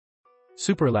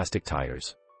Superelastic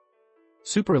tires.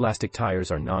 Superelastic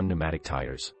tires are non-pneumatic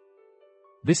tires.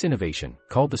 This innovation,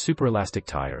 called the superelastic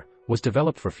tire, was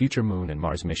developed for future Moon and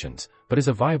Mars missions, but is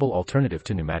a viable alternative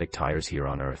to pneumatic tires here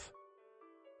on Earth.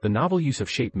 The novel use of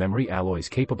shape memory alloys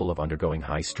capable of undergoing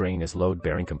high strain as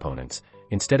load-bearing components,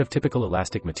 instead of typical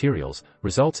elastic materials,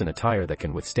 results in a tire that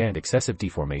can withstand excessive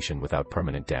deformation without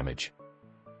permanent damage.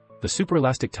 The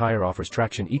superelastic tire offers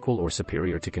traction equal or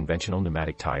superior to conventional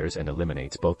pneumatic tires and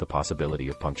eliminates both the possibility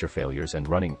of puncture failures and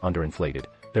running underinflated,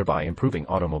 thereby improving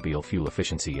automobile fuel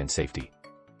efficiency and safety.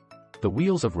 The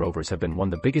wheels of rovers have been one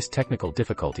of the biggest technical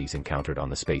difficulties encountered on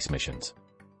the space missions.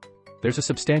 There's a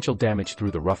substantial damage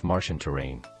through the rough Martian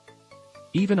terrain.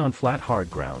 Even on flat hard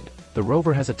ground, the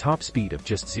rover has a top speed of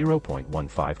just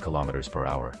 0.15 kilometers per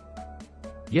hour.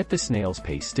 Yet the snail's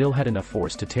pace still had enough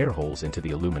force to tear holes into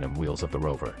the aluminum wheels of the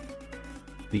rover.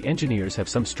 The engineers have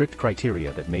some strict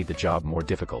criteria that made the job more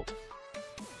difficult.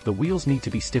 The wheels need to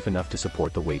be stiff enough to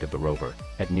support the weight of the rover.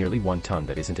 At nearly 1 ton,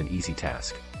 that isn't an easy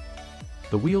task.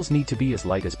 The wheels need to be as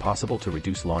light as possible to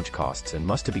reduce launch costs and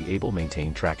must be able to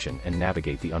maintain traction and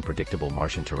navigate the unpredictable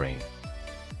Martian terrain.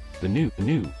 The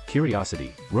new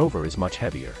Curiosity rover is much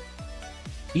heavier.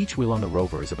 Each wheel on the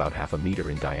rover is about half a meter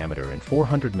in diameter and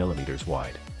 400 millimeters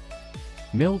wide.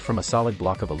 Milled from a solid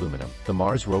block of aluminum, the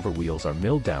Mars rover wheels are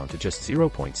milled down to just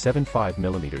 0.75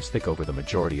 millimeters thick over the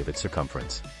majority of its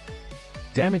circumference.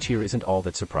 Damage here isn't all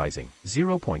that surprising.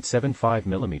 0.75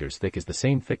 millimeters thick is the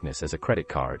same thickness as a credit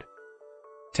card.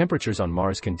 Temperatures on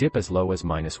Mars can dip as low as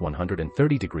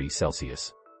 -130 degrees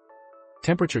Celsius.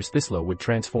 Temperatures this low would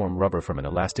transform rubber from an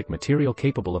elastic material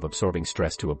capable of absorbing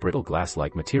stress to a brittle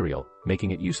glass-like material,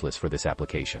 making it useless for this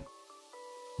application.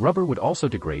 Rubber would also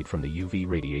degrade from the UV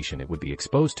radiation it would be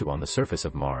exposed to on the surface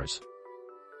of Mars.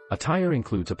 A tire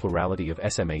includes a plurality of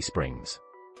SMA springs.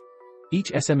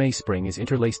 Each SMA spring is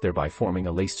interlaced, thereby forming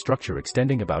a laced structure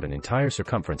extending about an entire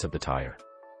circumference of the tire.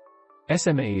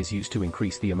 SMA is used to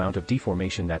increase the amount of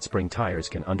deformation that spring tires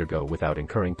can undergo without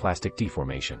incurring plastic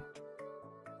deformation.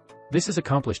 This is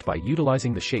accomplished by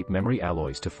utilizing the shape memory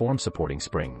alloys to form supporting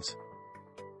springs.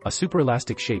 A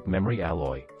superelastic shape memory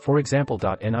alloy, for example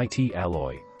 .NIT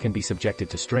alloy, can be subjected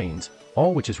to strains,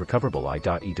 all which is recoverable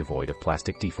I.E devoid of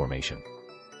plastic deformation.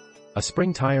 A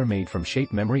spring tire made from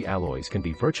shape memory alloys can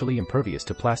be virtually impervious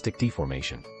to plastic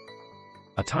deformation.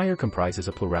 A tire comprises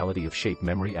a plurality of shape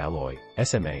memory alloy,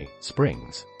 SMA,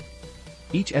 springs.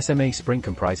 Each SMA spring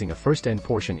comprising a first end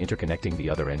portion interconnecting the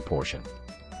other end portion.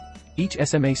 Each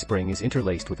SMA spring is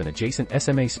interlaced with an adjacent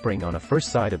SMA spring on a first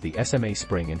side of the SMA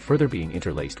spring and further being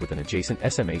interlaced with an adjacent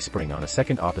SMA spring on a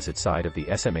second opposite side of the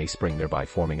SMA spring, thereby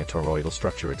forming a toroidal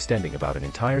structure extending about an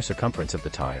entire circumference of the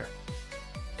tire.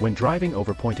 When driving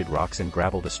over pointed rocks and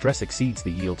gravel, the stress exceeds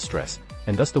the yield stress,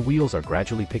 and thus the wheels are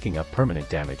gradually picking up permanent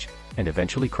damage, and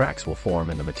eventually cracks will form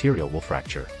and the material will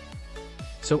fracture.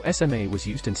 So SMA was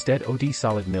used instead of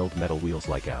solid milled metal wheels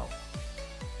like AL.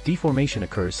 Deformation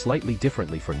occurs slightly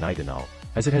differently for nitinol,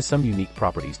 as it has some unique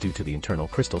properties due to the internal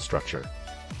crystal structure.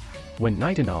 When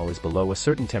nitinol is below a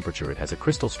certain temperature, it has a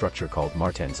crystal structure called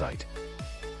martensite.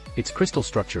 Its crystal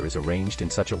structure is arranged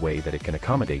in such a way that it can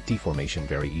accommodate deformation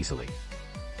very easily.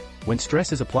 When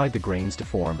stress is applied, the grains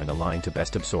deform and align to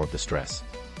best absorb the stress.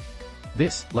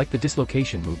 This, like the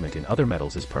dislocation movement in other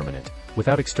metals, is permanent,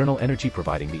 without external energy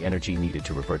providing the energy needed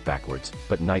to revert backwards,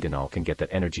 but nitinol can get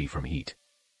that energy from heat.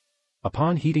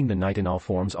 Upon heating, the nitinol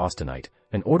forms austenite,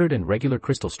 an ordered and regular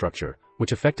crystal structure,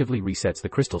 which effectively resets the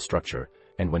crystal structure,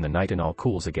 and when the nitinol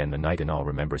cools again, the nitinol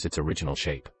remembers its original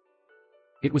shape.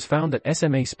 It was found that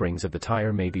SMA springs of the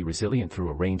tire may be resilient through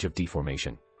a range of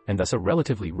deformation, and thus a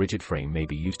relatively rigid frame may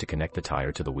be used to connect the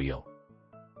tire to the wheel.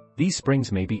 These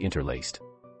springs may be interlaced.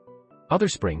 Other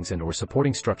springs and/or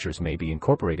supporting structures may be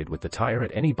incorporated with the tire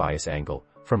at any bias angle,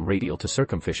 from radial to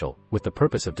circumficial, with the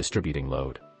purpose of distributing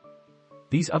load.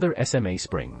 These other SMA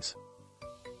springs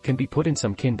can be put in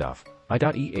some kind of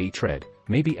I.E tread,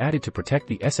 may be added to protect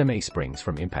the SMA springs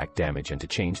from impact damage and to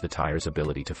change the tire's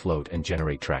ability to float and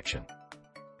generate traction.